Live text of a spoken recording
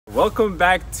Welcome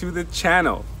back to the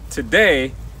channel.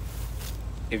 Today,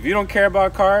 if you don't care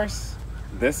about cars,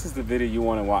 this is the video you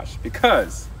want to watch,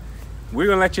 because we're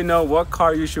gonna let you know what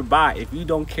car you should buy if you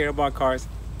don't care about cars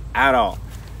at all.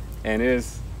 And it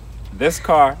is this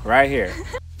car right here.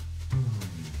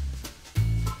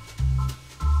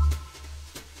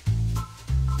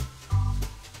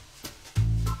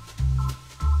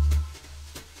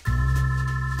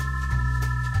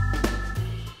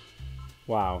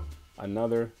 Wow,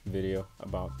 another video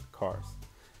about cars.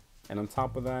 And on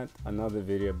top of that, another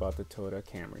video about the Toyota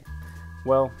Camry.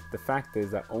 Well, the fact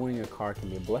is that owning a car can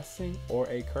be a blessing or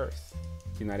a curse.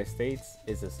 The United States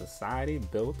is a society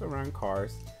built around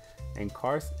cars, and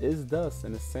cars is thus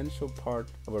an essential part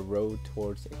of a road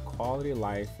towards a quality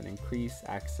life and increased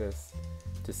access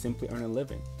to simply earn a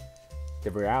living.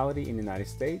 The reality in the United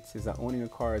States is that owning a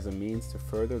car is a means to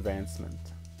further advancement,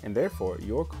 and therefore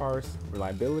your car's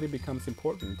reliability becomes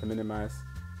important to minimize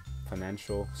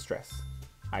financial stress.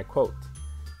 I quote,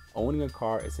 "Owning a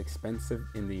car is expensive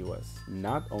in the US.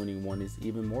 Not owning one is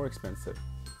even more expensive.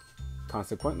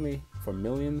 Consequently, for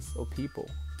millions of people,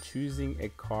 choosing a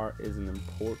car is an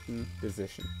important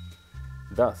decision."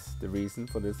 Thus, the reason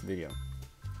for this video.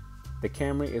 The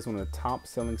Camry is one of the top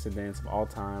selling sedans of all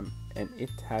time, and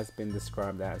it has been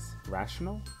described as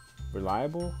rational,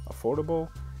 reliable, affordable,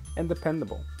 and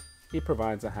dependable. It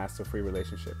provides a hassle-free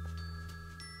relationship.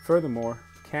 Furthermore,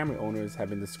 Camry owners have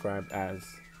been described as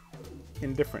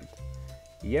indifferent,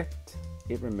 yet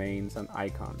it remains an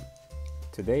icon.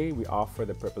 Today, we offer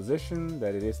the proposition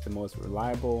that it is the most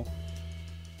reliable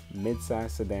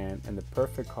mid-size sedan and the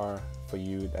perfect car for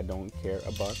you that don't care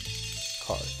about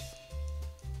cars.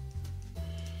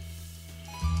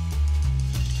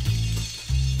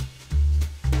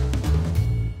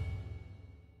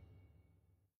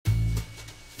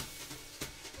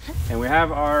 And we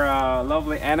have our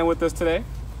lovely Anna with us today.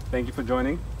 Thank you for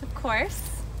joining. Of course.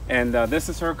 And this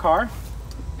is her car.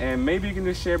 And maybe you can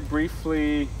just share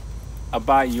briefly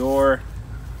about your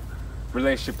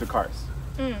relationship to cars,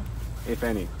 if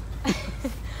any.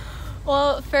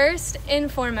 Well, first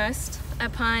and foremost,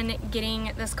 upon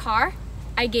getting this car,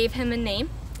 I gave him a name.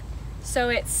 So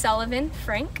it's Sullivan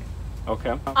Frank.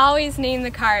 Okay. Always name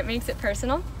the car, it makes it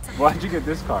personal. Why did you get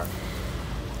this car?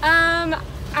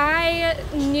 I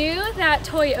knew that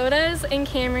Toyotas and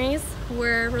Camrys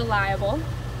were reliable.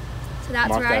 So that's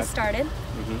where I started.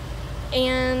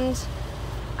 And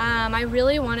I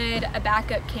really wanted a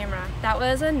backup camera. That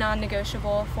was a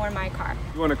non-negotiable for my car.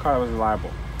 You want a car that was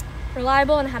reliable?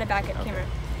 Reliable and had a backup camera.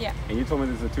 Yeah. And you told me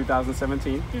this is a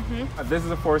 2017? This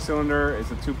is a 4-cylinder.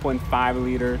 It's a 2.5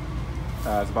 liter.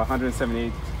 It's about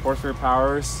 178 horsepower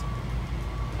powers.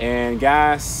 And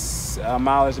gas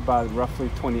mileage about roughly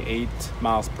 28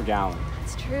 miles per gallon.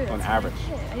 That's true. On average.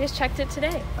 I just checked it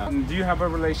today. Do you have a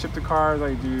relationship to cars?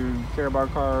 Like, do you care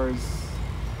about cars?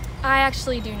 I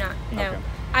actually do not, no. Okay.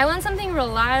 I want something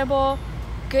reliable,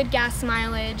 good gas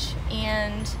mileage,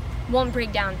 and won't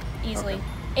break down easily.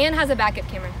 Okay. And has a backup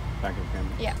camera. Backup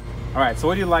camera. Yeah. All right, so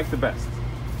what do you like the best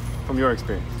from your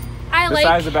experience?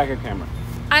 Besides the backup camera.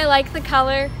 I like the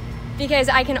color because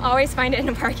I can always find it in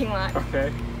a parking lot.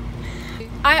 Okay.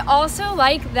 I also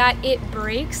like that it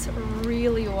brakes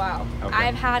really well. Okay.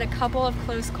 I've had a couple of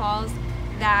close calls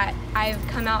that I've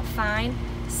come out fine.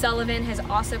 Sullivan has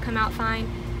also come out fine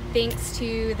thanks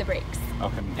to the brakes.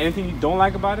 Okay. Anything you don't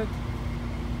like about it?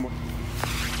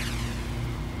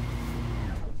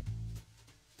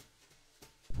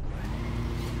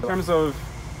 In terms of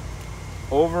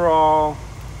overall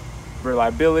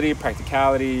reliability,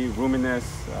 practicality, roominess,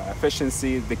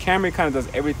 efficiency, the Camry kind of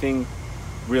does everything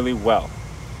really well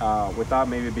without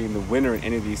maybe being the winner in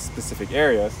any of these specific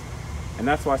areas. And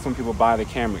that's why some people buy the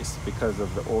Camrys, because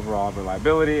of the overall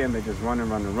reliability, and they just run and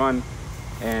run and run.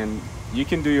 And you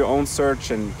can do your own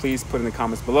search, and please put in the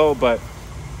comments below. But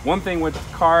one thing with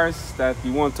cars that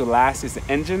you want to last is the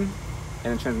engine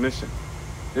and the transmission.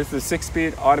 This is a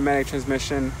 6-speed automatic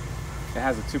transmission. It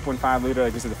has a 2.5 liter,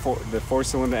 like this is the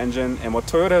 4-cylinder engine. And what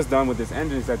Toyota has done with this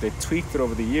engine is that they tweaked it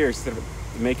over the years instead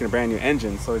of making a brand new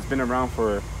engine. So it's been around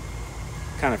for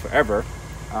kind of forever,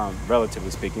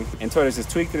 relatively speaking. And Toyota just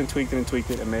tweaked it and tweaked it and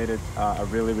tweaked it and made it a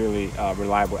really, really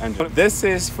reliable engine. This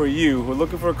is for you who are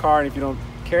looking for a car, and if you don't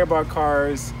care about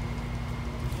cars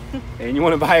and you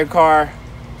want to buy a car,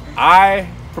 I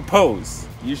propose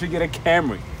you should get a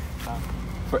Camry.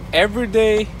 For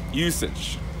everyday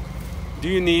usage, do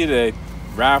you need a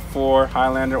RAV4,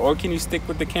 Highlander, or can you stick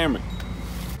with the Camry?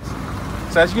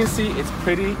 So as you can see, it's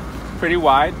pretty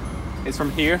wide. It's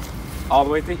from here all the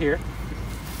way to here.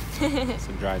 It's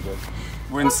a dry joke.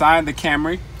 We're inside the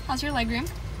Camry. How's your legroom?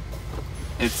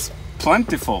 It's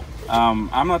plentiful.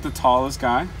 I'm not the tallest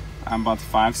guy. I'm about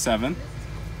 5'7"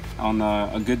 on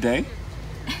a good day.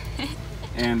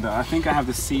 And I think I have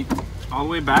the seat all the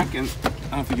way back, and I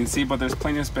don't know if you can see, but there's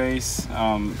plenty of space.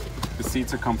 The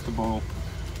seats are comfortable.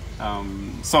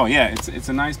 So yeah, it's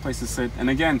a nice place to sit. And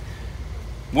again,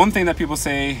 one thing that people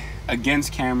say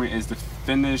against Camry is the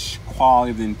finish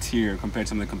quality of the interior compared to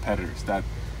some of the competitors. That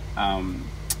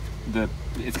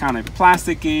it's kind of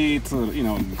plasticky, it's a little, you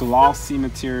know, glossy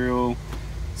material,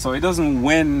 so it doesn't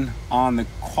win on the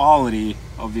quality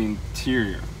of the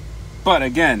interior. But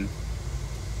again,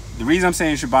 the reason I'm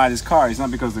saying you should buy this car is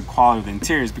not because of the quality of the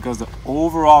interior, it's because of the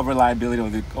overall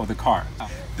reliability of the car.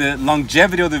 The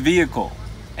longevity of the vehicle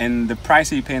and the price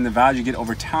that you pay and the value you get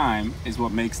over time is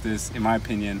what makes this, in my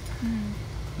opinion,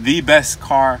 the best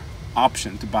car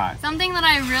option to buy. Something that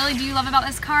I really do love about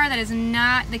this car that is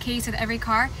not the case with every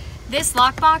car, this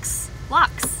lockbox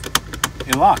locks.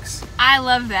 It locks. I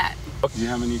love that. Do you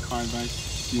have any car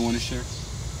advice you want to share?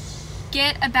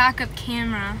 Get a backup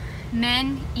camera.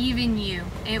 Men, even you.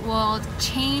 It will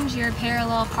change your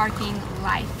parallel parking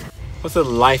life. What's the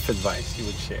life advice you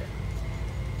would share?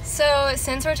 So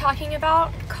since we're talking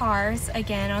about cars,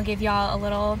 again, I'll give y'all a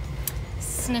little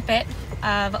snippet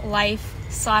of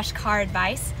life/car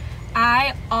advice.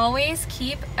 I always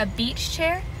keep a beach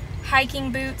chair,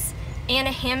 hiking boots, and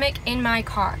a hammock in my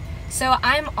car. So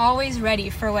I'm always ready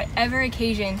for whatever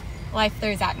occasion life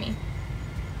throws at me.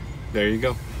 There you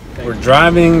go. We're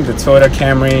driving the Toyota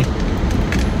Camry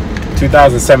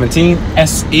 2017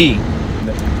 SE.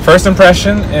 First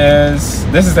impression is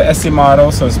this is the SE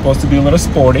model, so it's supposed to be a little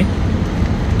sporty.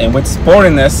 And with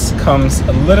sportiness comes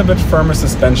a little bit firmer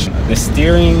suspension. The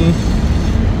steering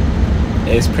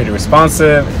is pretty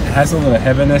responsive. It has a little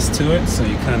heaviness to it, so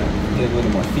you kind of get a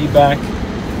little more feedback.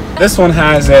 This one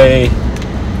has a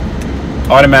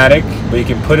automatic, but you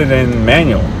can put it in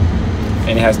manual,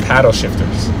 and it has paddle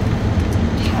shifters.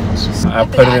 I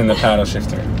put it in the paddle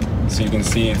shifter, so you can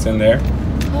see it's in there.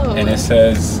 Oh. And it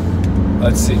says,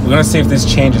 let's see, we're gonna see if this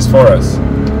changes for us.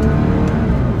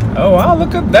 Oh wow,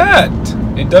 look at that!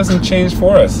 It doesn't change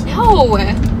for us. No!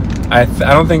 I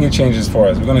don't think it changes for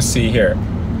us. We're gonna see here.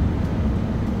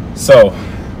 So,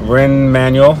 we're in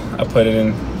manual. I put it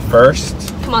in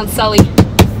first. Come on, Sully.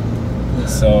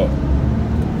 So,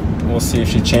 we'll see if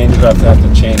she changes. We'll have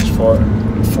to change for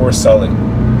Sully.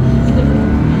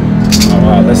 Oh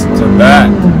wow, listen to that.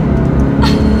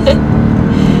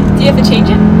 Do you have to change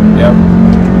it? Yep.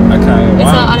 I kind of. It's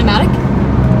not automatic?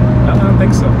 I don't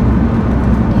think so.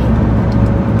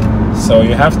 So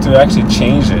you have to actually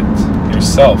change it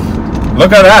yourself.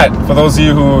 Look at that. For those of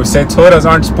you who say Toyotas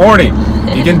aren't sporty,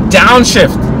 you can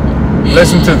downshift.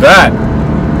 Listen to that.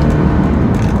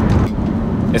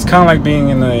 It's kind of like being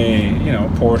in a, you know,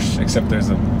 Porsche, except there's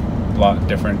a lot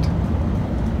different.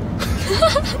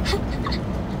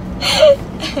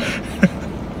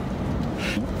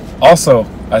 Also,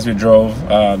 as we drove,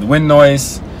 the wind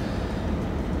noise,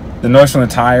 the noise from the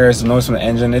tires, the noise from the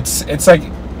engine, it's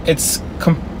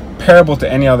comparable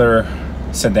to any other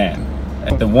sedan.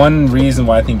 The one reason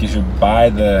why I think you should buy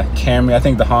the Camry, I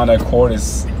think the Honda Accord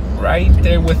is right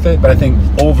there with it, but I think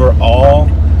overall,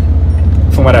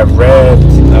 from what I've read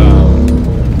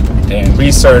and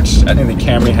researched, I think the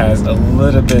Camry has a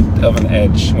little bit of an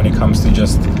edge when it comes to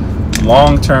just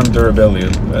long-term durability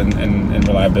and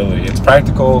reliability. It's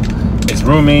practical, it's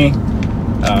roomy.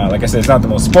 Like I said, it's not the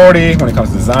most sporty. When it comes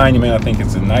to design, you may not think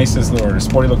it's the nicest or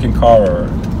sporty looking car or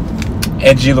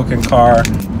edgy looking car.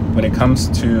 When it comes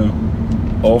to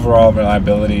overall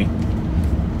reliability,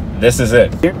 this is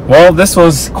it. Well, this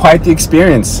was quite the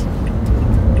experience.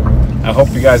 I hope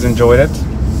you guys enjoyed it.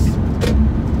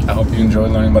 I hope you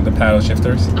enjoyed learning about the paddle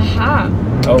shifters. Aha.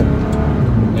 Oh,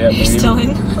 yeah. You're still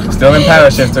in? Still in paddle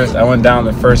shifters. I went down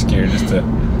the first gear just to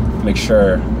make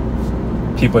sure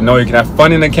people know you can have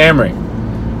fun in a Camry.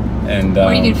 And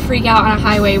or you can freak out on a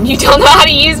highway when you don't know how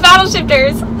to use paddle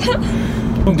shifters.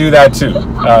 We'll do that too.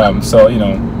 So, you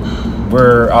know,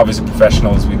 we're obviously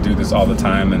professionals. We do this all the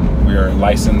time, and we are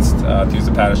licensed to use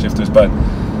the paddle shifters. But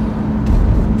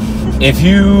if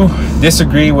you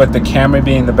disagree with the Camry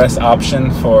being the best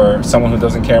option for someone who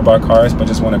doesn't care about cars, but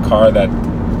just want a car that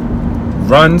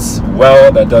runs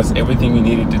well, that does everything you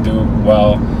need it to do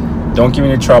well, don't give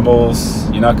me any troubles,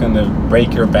 you're not going to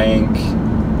break your bank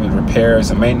with repairs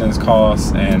and maintenance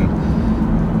costs, and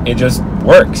it just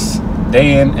works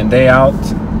day in and day out.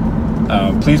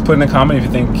 Please put in a comment if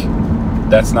you think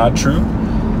that's not true.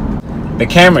 The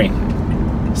Camry,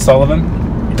 Sullivan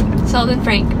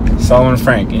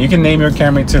Frank, and you can name your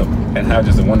Camry too and have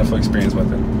just a wonderful experience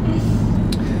with it.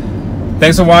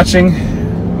 Thanks for watching.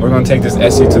 We're going to take this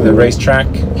SE to the racetrack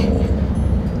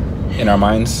in our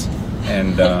minds.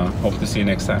 and hope to see you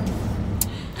next time.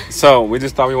 So we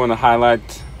just thought we want to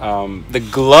highlight the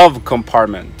glove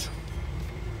compartment,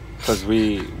 because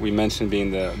we mentioned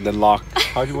being the lock.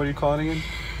 What do you call it again?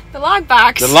 The lock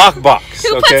box. The lock box.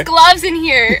 Who puts gloves in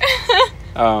here?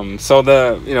 So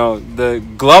the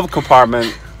glove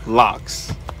compartment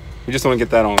locks. We just want to get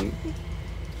that on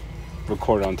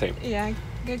recorded on tape. Yeah,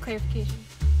 good clarification.